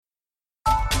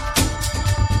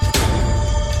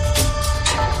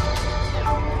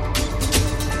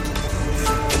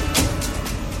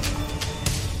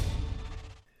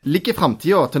Ligger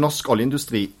fremtiden til norsk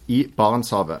oljeindustri i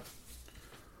Barentshavet?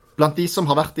 Blant de som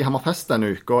har vært i Hammerfest denne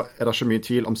uka, er det ikke mye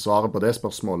tvil om svaret på det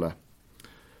spørsmålet.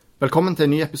 Velkommen til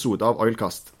en ny episode av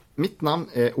Oilcast. Mitt navn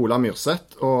er Ola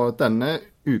Myrseth, og denne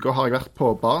uka har jeg vært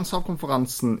på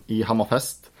Barentshavkonferansen i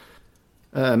Hammerfest.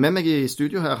 Med meg i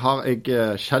studio her har jeg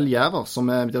Kjell Gjæver,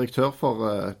 som er direktør for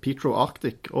Petro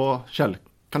Arctic. Og Kjell,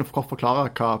 kan du kort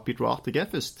forklare hva Petro Arctic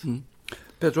er først?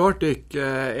 Petro Arctic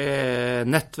er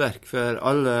nettverk for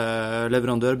alle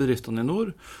leverandørbedriftene i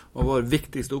nord, og vår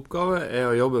viktigste oppgave er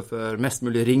å jobbe for mest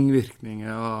mulig ringvirkninger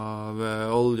av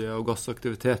olje- og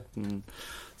gassaktiviteten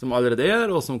som allerede er,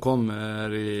 og som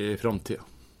kommer i fremtiden.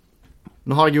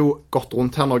 Nå har jeg jo gått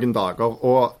rundt her noen dager,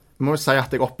 og jeg må jo si at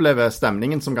jeg opplever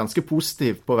stemningen som ganske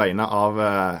positiv på vegne av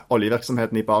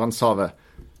oljevirksomheten i Barentshavet.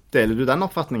 Deler du den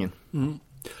oppfatningen?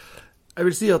 Jeg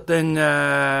vil si at den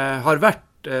har vært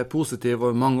positiv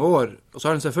over mange år, og så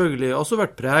har den selvfølgelig også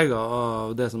vært preget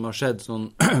av det som har skjedd sånn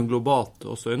globalt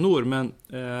også i nord, men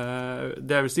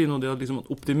det jeg vil si nå er at, liksom, at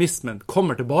optimismen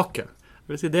kommer tilbake. Jeg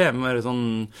vil si det er mer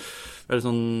sånn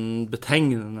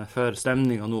betegnende for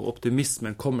stemningen nå,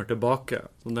 optimismen kommer tilbake.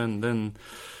 Så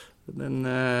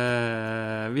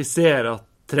vi ser at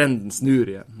trenden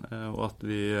snur igjen, og at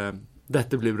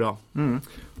dette blir bra.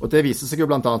 Og det viser seg jo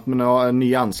blant annet med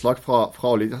nye anslag fra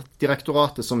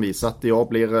Oljedirektoratet som viser at i år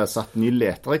blir satt ny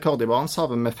leterekord i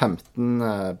Barentshavet med 15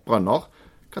 brønner.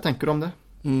 Hva tenker du om det?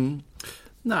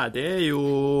 Nei, det er jo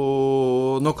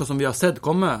noe som vi har sett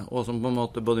komme, og som på en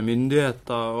måte både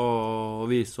myndigheter og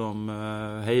vi som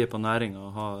heier på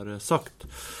næringen har sagt.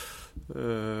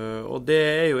 Og det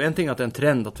er jo en ting at det er en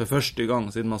trend at for første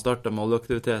gang siden man startet med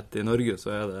oljeaktivitet i Norge,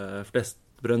 så er det flest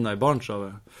brønner i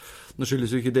Barentshavet. Nå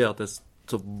skyldes jo ikke det at det er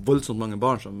så voldsomt mange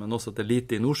Barentshav, men også at det er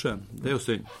lite i Nordsjøen. Det er jo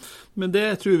synd. Men det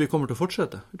tror vi kommer til å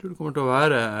fortsette. Jeg tror det kommer til å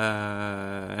være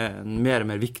en mer og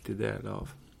mer viktig del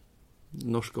av det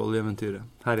norske oljeeventyret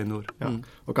her i nord. Ja.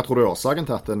 Og hva tror du er årsaken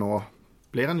til at det nå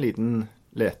blir en liten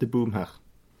leteboom her?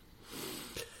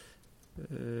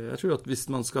 Jeg tror at hvis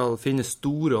man skal finne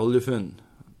store oljefunn,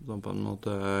 som på en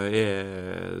måte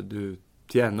du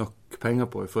tjener nok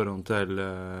penger på i forhold til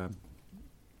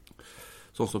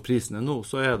sånn som prisen er nå,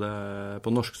 så er det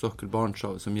på norsk sokkel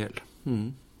Barentshavet som gjelder.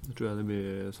 Jeg tror det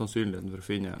blir sannsynligheten for å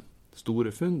finne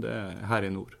store funn, det er her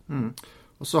i nord.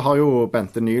 Og så har jo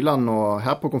Bente Nyland og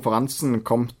her på konferansen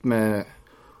kommet med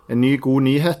en ny god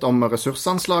nyhet om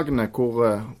ressursanslagene, hvor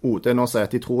OD nå sier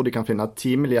at de tror de kan finne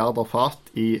 10 milliarder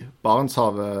fat i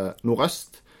Barentshavet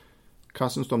nordøst.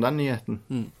 Hva synes du om den nyheten?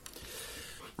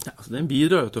 Ja, altså den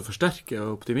bidrar jo til å forsterke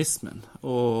optimismen,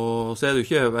 og så er det jo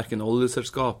ikke hverken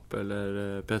oljeselskap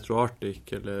eller Petro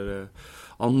Arctic eller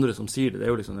andre som sier det. Det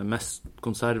er jo liksom det mest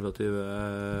konservative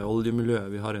oljemiljøet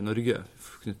vi har i Norge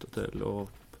knyttet til.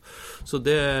 Så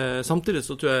det, samtidig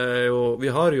så tror jeg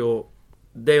jo,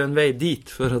 det er jo en vei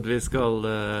dit for at vi skal,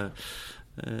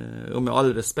 og med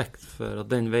all respekt for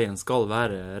at den veien skal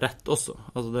være rett også.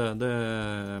 Altså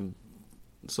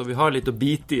så vi har litt å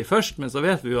bite i først, men så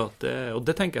vet vi jo at og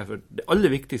det tenker jeg for det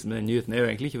aller viktigste med den nyheten er jo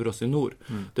egentlig ikke for oss i nord,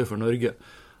 det er for Norge,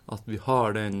 at vi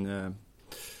har den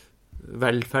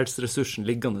velferdsressursen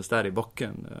liggende der i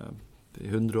bakken i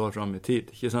 100 år frem i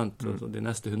tid, ikke sant? Altså de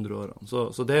neste 100 årene.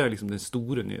 Så det er jo liksom den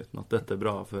store nyheten, at dette er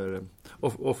bra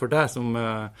og for deg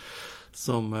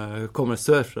som kommer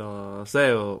sørfra, så er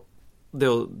jo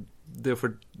det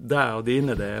for deg og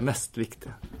dine det er mest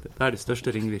viktig. Det er der de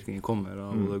største ringvirkningene kommer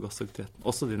av olje- og gassaktiviteten,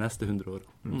 også de neste 100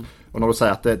 årene. Og når du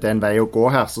sier at det er en vei å gå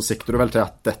her, så sikter du vel til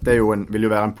at dette vil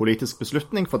jo være en politisk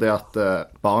beslutning, for det at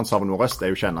Barentshavet nordøst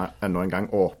er jo ikke ennå en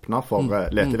gang åpnet for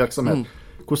letevirksomhet.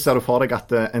 Hvordan ser du for deg at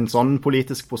en sånn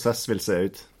politisk prosess vil se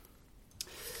ut?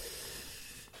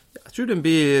 Jeg tror den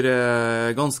blir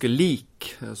ganske lik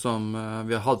som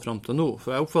vi har hatt frem til nå,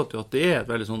 for jeg oppfatter jo at det er et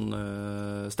veldig sånn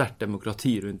sterkt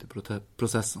demokrati rundt i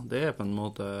prosessene. Det er på en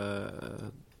måte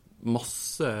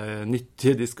masse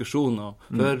nyttige diskusjoner,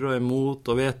 for og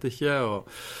imot og vet ikke, og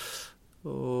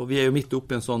vi er jo midt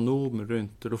oppe i en sånn nå, med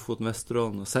rundt Lofoten,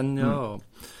 Vesterålen og Senja,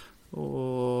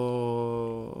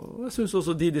 og jeg synes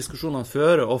også de diskusjonene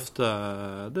fører ofte,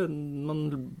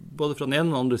 både fra den ene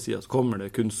og den andre siden så kommer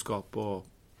det kunnskap, og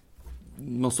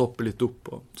man stopper litt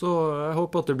opp. Så jeg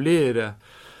håper at det blir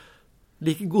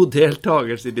like god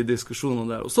deltakelse i de diskusjonene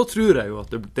der. Og så tror jeg jo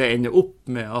at det ender opp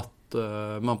med at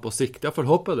man på sikt, i hvert fall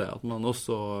håper det, at man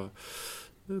også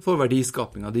får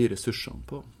verdiskaping av de ressursene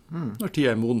på når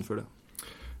tiden er moden for det.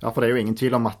 Ja, for det er jo ingen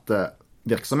tvil om at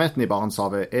virksomheten i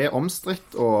Barentshavet er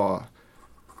omstridt, og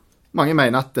mange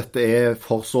mener at dette er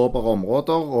for sårbare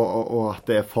områder, og at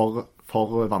det er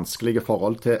for vanskelige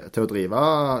forhold til å drive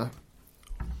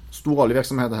stor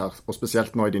oljevirksomhet her, og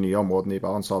spesielt nå i de nye områdene i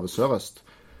Barentshavet sørøst.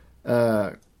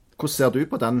 Hvordan ser du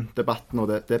på den debatten og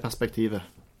det perspektivet?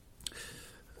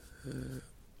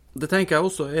 Det tenker jeg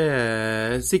også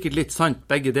er sikkert litt sant,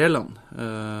 begge delene,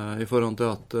 i forhold til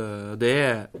at det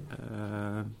er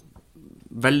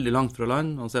veldig langt fra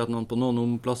land. Man ser at man på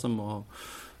noen plasser må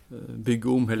bygge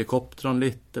om helikoptrene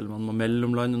litt, eller man må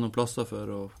mellomlande noen plasser for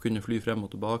å kunne fly frem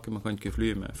og tilbake. Man kan ikke fly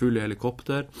med fulle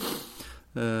helikopter.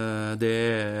 Det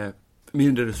er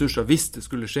mindre ressurser hvis det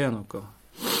skulle skje noe.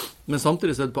 Men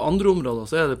samtidig så er det på andre områder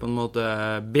så er det på en måte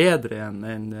bedre enn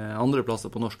andre plasser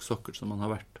på norsk sokkel som man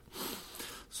har vært.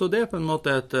 Så det er på en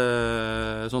måte et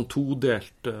sånn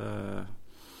todelt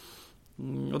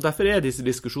og derfor er disse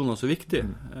diskusjonene så viktige,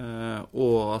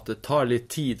 og at det tar litt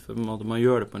tid for at man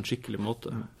gjør det på en skikkelig måte.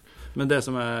 Men det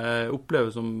som jeg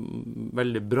opplever som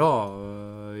veldig bra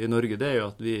i Norge, det er jo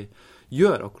at vi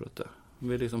gjør akkurat det.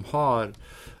 Vi liksom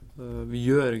vi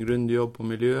gjør en grundig jobb på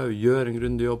miljø, vi gjør en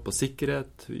grundig jobb på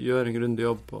sikkerhet, vi gjør en grundig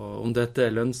jobb på om dette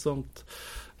er lønnsomt.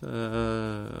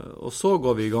 Og så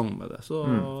går vi i gang med det. Så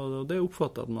det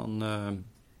oppfatter at man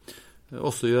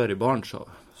også gjør i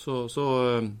Barentshavet.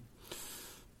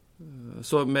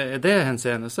 Så med det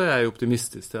henseende så er jeg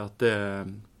optimistisk til at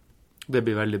det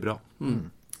blir veldig bra.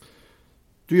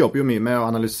 Du jobber jo mye med å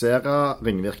analysere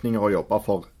ringvirkninger og jobbe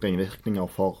for ringvirkninger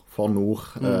for nord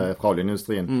fra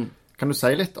oljeindustrien. Kan du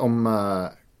si litt om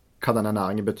hva denne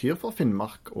næringen betyr for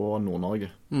Finnmark og Nord-Norge?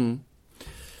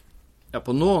 Ja,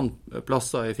 på noen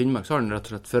plasser i Finnmark så har den rett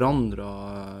og slett forandret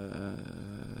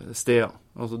steder.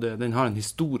 Altså den har en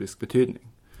historisk betydning.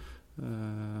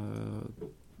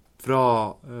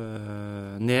 Fra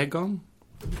nedgang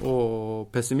og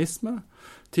pessimisme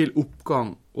til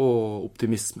oppgang og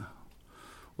optimisme.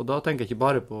 Og da tenker jeg ikke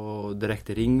bare på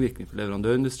direkte ringvirkning for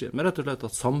leverandørindustrien, men rett og slett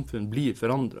at samfunn blir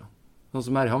forandret. Sånn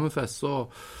som her i Hammerfest,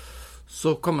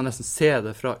 så kan man nesten se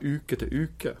det fra uke til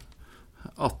uke,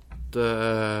 at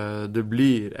det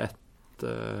blir et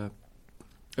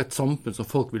samfunn som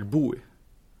folk vil bo i.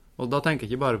 Og da tenker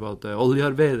jeg ikke bare på at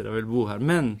oljearbeidere vil bo her,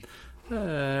 men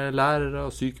lærere,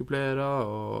 sykepleiere,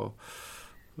 og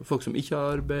folk som ikke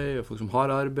har arbeid, og folk som har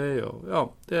arbeid. Og, ja,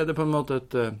 det er på en måte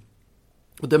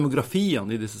og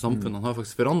demografiene i disse samfunnene har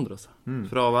faktisk forandret seg.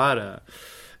 Fra å være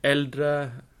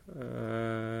eldre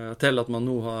til at man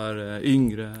nå har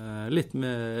yngre, litt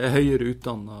med høyere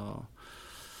utdannet.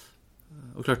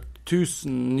 Og klart, 1000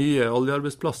 nye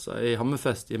oljearbeidsplasser i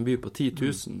Hammerfest i en by på 10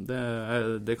 000, det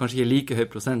er kanskje ikke like høy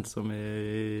prosent som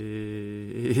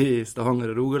i Stavanger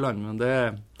og Rogaland, men det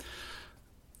er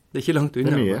ikke langt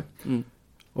unna. Det er mye.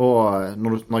 Og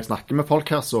når jeg snakker med folk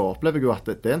her, så opplever jeg jo at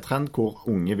det er en trend hvor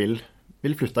unge vil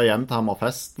flytte hjem til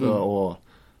Hammerfest, og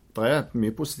det er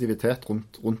mye positivitet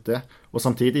rundt det. Og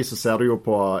samtidig så ser du jo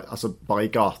på, altså bare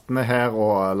i gatene her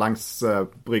og langs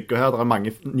brygger her, det er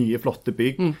mange nye flotte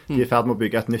bygg. De er i ferd med å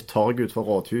bygge et nytt torg ut for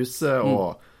rådhuset,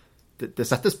 og det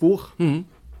setter spor.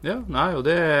 Ja, nei, og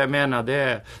det mener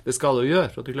jeg det skal det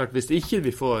gjøre. For det er klart, hvis det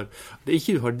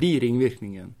ikke har de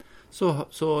ringvirkningene, så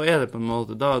er det på en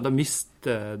måte, da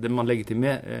mister det man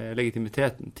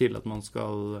legitimiteten til at man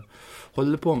skal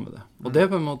holde på med det. Og det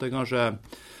er på en måte kanskje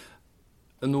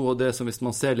noe av det som hvis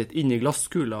man ser litt inn i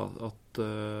glasskula,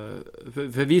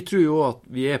 for vi tror jo at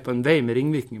vi er på en vei med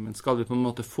ringvirkninger, men skal vi på en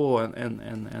måte få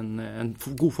en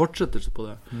god fortsettelse på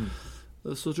det,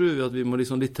 så tror vi at vi må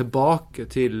liksom litt tilbake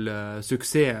til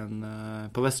suksessen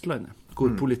på Vestlandet,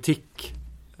 hvor politikk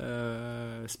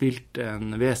spilte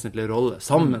en vesentlig rolle,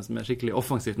 sammen med skikkelig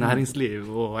offensivt næringsliv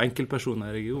og enkeltpersoner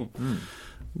i regionen.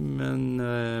 Men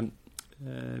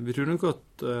vi tror nok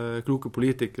at kloke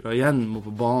politikere igjen må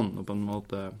på banen og på en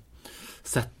måte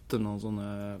sette noen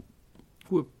sånne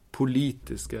gode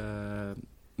politiske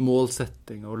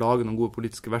målsettinger og lage noen gode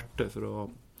politiske verktøy for å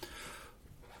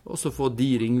også få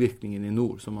de ringvirkningene i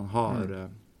nord som man har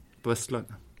på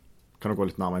Vestlandet. Kan du gå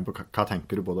litt nærmere inn på hva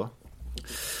tenker du på da?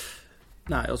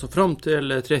 Nei, altså frem til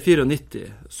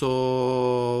 394 så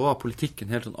var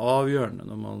politikken helt sånn avgjørende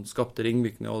når man skapte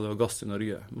ringvirkning av olje og gass i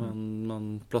Norge. Man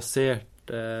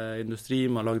plasserte industri,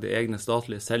 man lagde egne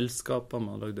statlige selskaper,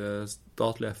 man lagde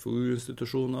statlige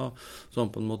FoU-institusjoner,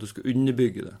 som på en måte skulle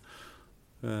underbygge det.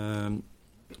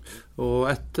 Og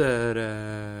etter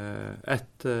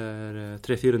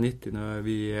 394, når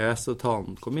vi i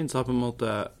EES-avtalen kom inn, så har på en måte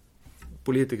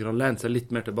politikerne lent seg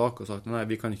litt mer tilbake og sagt nei,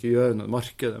 vi kan ikke gjøre noe,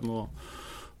 markedet må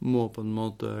på en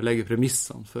måte legge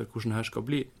premissene for hvordan det her skal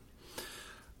bli.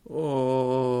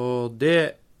 Og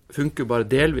det funker bare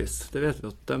delvis. Det vet vi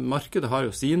at markedet har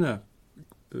jo sine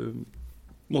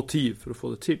motiv for å få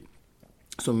det til,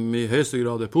 som i høyeste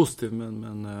grad er positiv,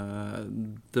 men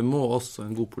det må også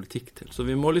en god politikk til. Så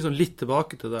vi må liksom litt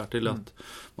tilbake til det, til at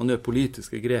man gjør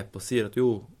politiske grep og sier at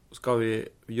jo, skal vi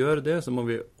gjøre det, så må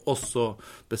vi også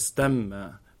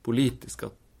bestemme politisk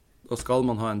at da skal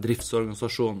man ha en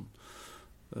driftsorganisasjon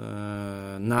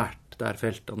nært der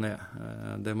feltene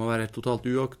det må være totalt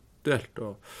uaktuelt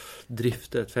å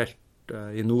drifte et felt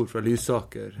i nord fra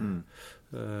Lysaker.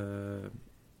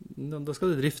 Da skal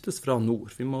det driftes fra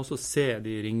nord. Vi må også se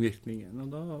de ringvirkningene, og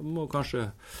da må kanskje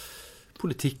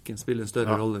politikken spiller en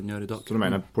større rolle enn den gjør i dag. Så du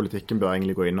mener politikken bør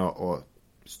egentlig gå inn og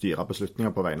styre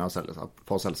beslutninger på vegne av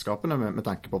for selskapene med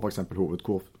tanke på for eksempel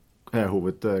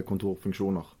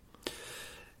hovedkontorfunksjoner?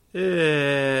 Jeg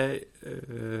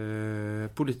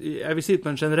vil si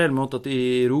på en generell måte at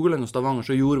i Rogaland og Stavanger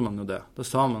så gjorde man jo det. Da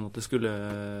sa man at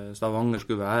Stavanger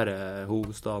skulle være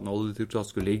hovedstaden,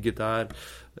 Oljedirektoratet skulle ligge der,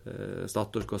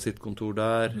 Statoil skulle ha sitt kontor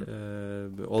der,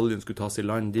 oljen skulle tas i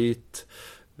land dit,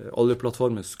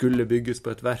 oljeplattformen skulle bygges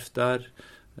på et verft der,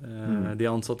 de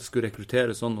ansatte skulle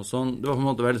rekruttere sånn og sånn. Det var på en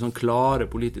måte veldig sånn klare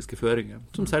politiske føringer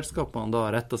som selskapene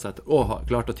da rettet seg etter og har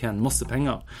klart å tjene masse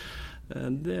penger.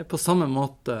 Det på samme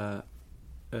måte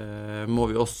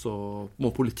må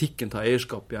politikken ta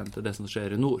eierskap igjen til det som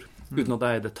skjer i nord. Uten at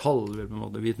jeg i detalj vil på en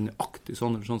måte vite nøyaktig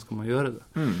sånn eller sånn skal man gjøre det.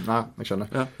 Nei, jeg skjønner.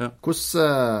 Ja.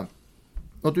 Hvordan,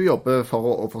 når du jobber for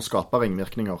å skape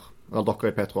ringvirkninger, eller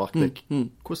dere i Petro Arctic,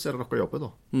 hvordan det dere jobber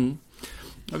da?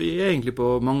 Ja, vi egentlig på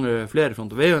mange flere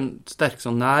fronter. Vi jo en sterk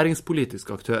sånn næringspolitisk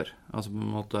aktør. Altså på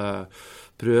en måte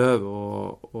prøve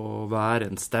å være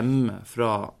en stemme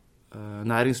fra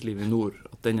næringslivet i nord,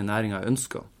 at denne næringen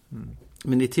ønsker.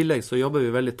 Men i tillegg så jobber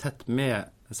vi veldig tett med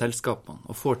selskapene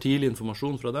og får tidlig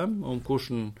informasjon fra dem om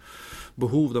hvordan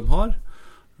behov de har.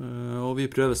 Og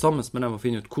vi prøver sammen med dem å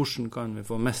finne ut hvordan kan vi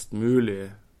få mest mulig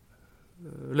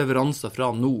leveranser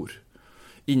fra nord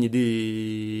inn i de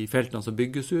feltene som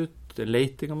bygges ut, den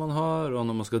letinga man har, og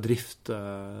når man skal drifte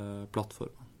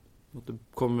plattformen. At det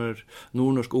kommer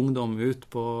nordnorsk ungdom ut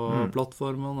på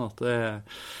plattformene, at det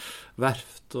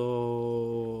verft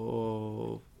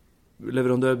og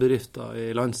leverandørbedrifter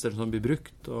i landsdelen som blir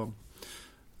brukt.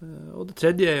 Og det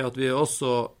tredje at vi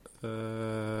også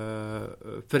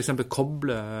for eksempel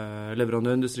kobler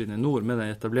leverandørindustrien i nord med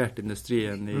den etablerte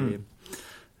industrien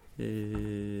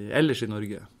ellers i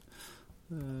Norge.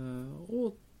 Og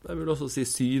jeg vil også si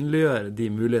synliggjøre de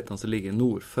mulighetene som ligger i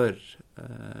nord for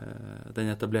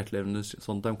den etablerte leverandørindustrien,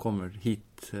 sånn at de kommer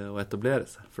hit og etablerer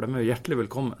seg. For de jo hjertelig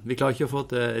velkommen. Vi klarer ikke å få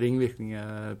til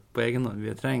ringvirkninger på egen hånd.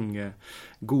 Vi trenger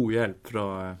god hjelp fra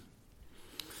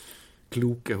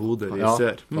kloke hoder i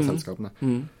sør. Fra selskapene.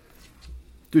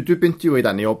 Du begynte jo i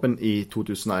denne jobben i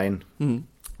 2001.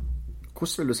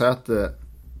 Hvordan vil du si at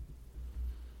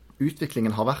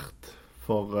utviklingen har vært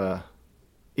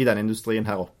i denne industrien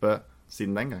her oppe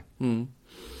siden den gang?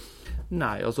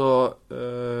 Nei, altså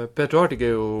Petro Arctic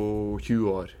jo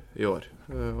 20 år i år,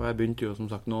 og jeg begynte jo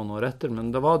som sagt noen år etter,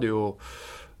 men da var det jo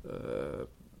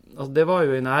altså det var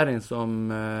jo en næring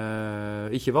som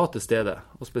ikke var til stede,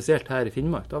 og spesielt her i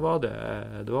Finnmark, da var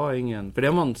det var ingen, for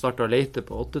det man startet å lete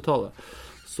på 80-tallet,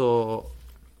 så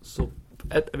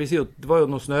jeg vil si at det var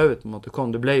jo noe snøvet om at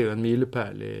det ble jo en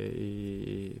milepæl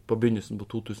på begynnelsen på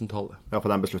 2000-tallet. Ja, for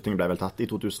den beslutningen ble vel tatt i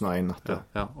 2001.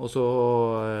 Ja, og så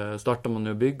startet man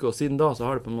jo å bygge, og siden da så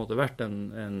har det på en måte vært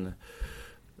en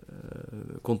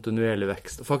kontinuerlig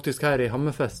vekst. Og faktisk her i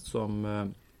Hammerfest, som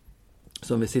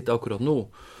vi sitter akkurat nå,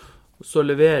 så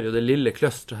leverer jo det lille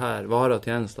kløsteret her varer og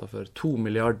tjenester for 2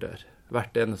 milliarder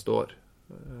hvert eneste år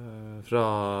fra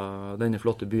denne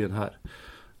flotte byen her.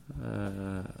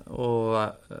 Og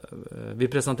vi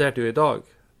presenterte jo i dag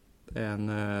en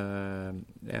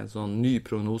sånn ny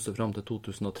prognose fram til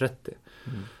 2030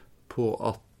 på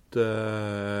at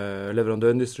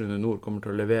leverandørindustrien i nord kommer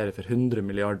til å levere for 100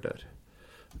 milliarder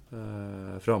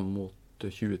fram mot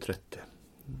 2030.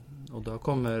 Og da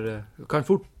kan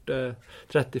fort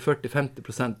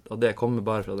 30-40-50% av det komme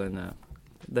bare fra denne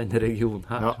regionen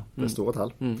her. Ja, det er store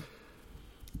tall.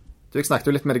 Jeg snakket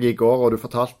jo litt med deg i går, og du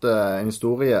fortalte en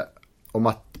historie om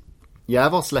at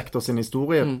Gjæverslekta sin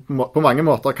historie på mange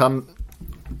måter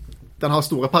den har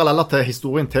store paralleller til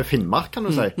historien til Finnmark, kan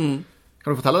du si. Kan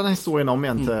du fortelle den historien om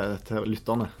igjen til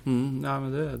lytterne? Ja,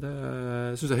 men det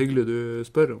synes jeg er hyggelig du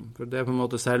spør om, for det på en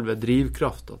måte selve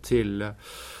drivkraften til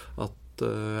at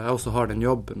jeg også har den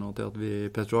jobben, og til at vi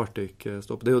Petro Arctic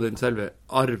står på. Det er jo den selve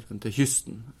arven til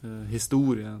kysten.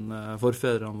 Historien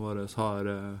forfedrene våre har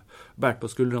båret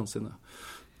på skuldrene sine.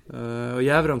 Og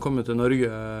Gjæverne kom til Norge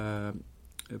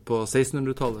på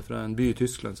 1600-tallet fra en by i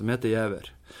Tyskland som heter Gjæver.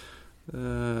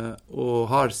 Og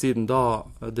har siden da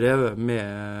drevet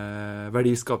med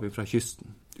verdiskaping fra kysten.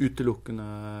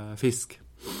 Utelukkende fisk.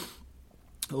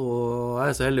 Og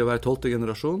jeg så heldig å være 12.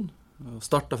 generasjon.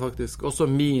 Startet faktisk også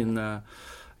min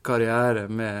karriere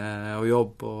med å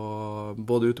jobbe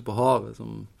både ute på havet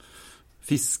som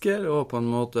fisker, og på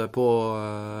en måte på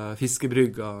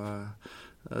fiskebrygga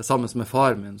sammen med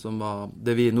far min, som var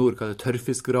det vi i nord kaller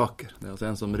tørrfiskvraker. Det er altså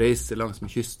en som reiser langs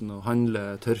med kysten og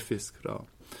handler tørrfisk fra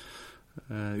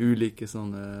ulike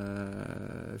sånne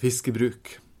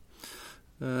fiskebruk.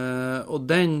 Og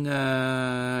den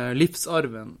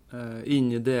livsarven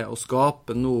inn i det å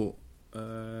skape noe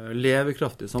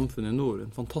levekraftig samfunn i nord,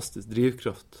 en fantastisk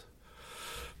drivkraft.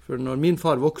 For når min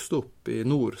far vokste opp i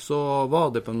nord, så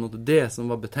var det på en måte det som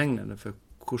var betegnende for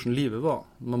hvordan livet var.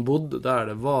 Man bodde der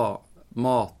det var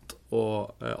mat og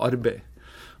arbeid.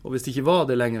 Og hvis det ikke var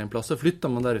det lenger en plass, så flyttet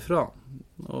man derifra.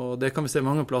 Og det kan vi se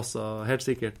mange plasser, helt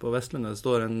sikkert på Vestlandet. Det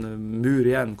står en mur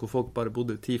igjen hvor folk bare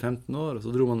bodde 10-15 år, og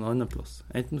så dro man en annen plass.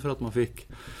 Enten for at man fikk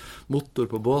motor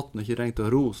på båten og ikke trengte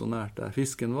å ro så nært der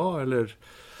fisken var, eller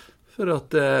for at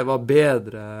det var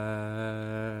bedre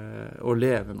å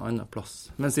leve en annen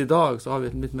plass. Mens i dag så har vi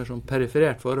et litt mer sånn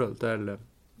periferert forhold til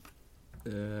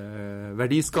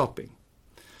verdiskaping.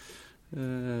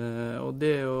 Og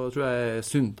det tror jeg er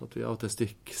sunt at vi av og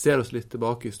til ser oss litt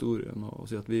tilbake i historien og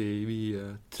sier at vi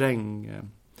trenger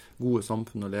gode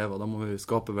samfunn å leve, og da må vi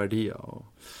skape verdier. Og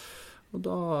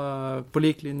da, på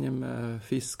lik linje med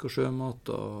fisk og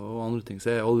sjømat og andre ting,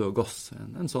 så er olje og gass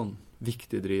en sånn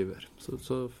viktig driver. Så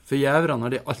for jæverne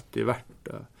har det alltid vært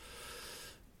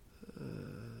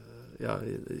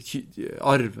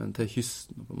arven til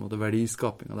kysten, på en måte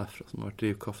verdiskapingen derfra, som har vært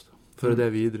drivkraft. For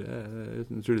det videre er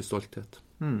en utrolig stolthet.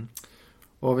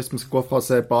 Og hvis vi skal gå fra å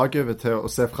se bakover til å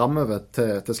se fremover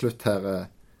til slutt her,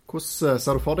 hvordan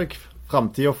ser du for deg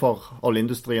fremtiden for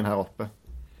oljeindustrien her oppe?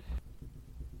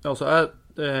 Altså, jeg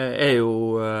er jo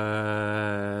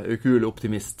ukuelig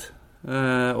optimist.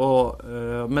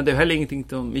 Men det er jo heller ingenting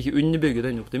som ikke underbygger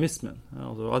den optimismen.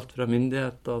 Altså, alt fra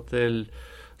myndigheter til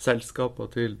selskaper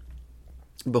til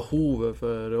behovet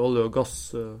for olje og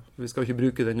gass. Vi skal jo ikke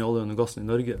bruke denne oljen og gassen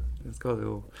i Norge. Det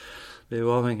er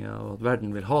jo avhengig av at verden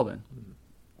vil ha den.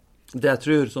 Det jeg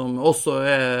tror som også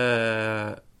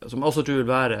tror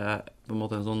vil være på en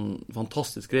måte en sånn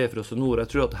fantastisk greie for oss i nord. Jeg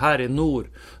tror at her i nord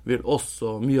vil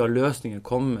også mye av løsningen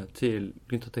komme til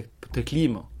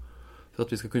klima, for at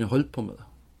vi skal kunne holde på med det.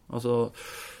 Altså,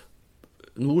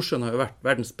 Nordsjøen har jo vært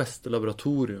verdens beste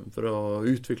laboratorium for å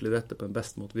utvikle dette på en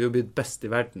best måte. Vi har jo blitt best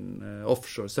i verden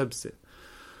offshore subsea.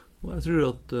 Og jeg tror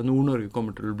at Nord-Norge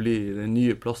kommer til å bli den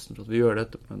nye plassen for at vi gjør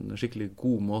dette på en skikkelig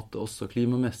god måte, også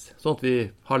klimamessig. Sånn at vi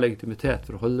har legitimitet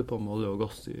for å holde på med olje og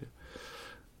gass i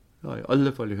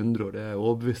alle fall i 100 år. Det er jeg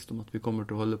overbevist om at vi kommer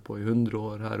til å holde på i 100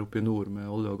 år her oppe i nord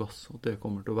med olje og gass, og det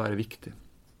kommer til å være viktig.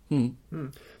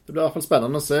 Det blir i hvert fall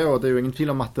spennende å se, og det er jo ingen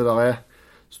tvil om at det der er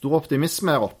stor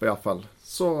optimisme her oppe i hvert fall.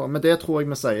 Så med det tror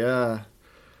jeg vi sier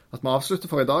at vi avslutter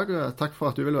for i dag. Takk for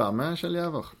at du ville være med, Kjell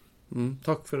Gjæver.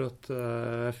 Takk for at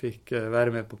jeg fikk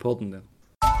være med på podden din.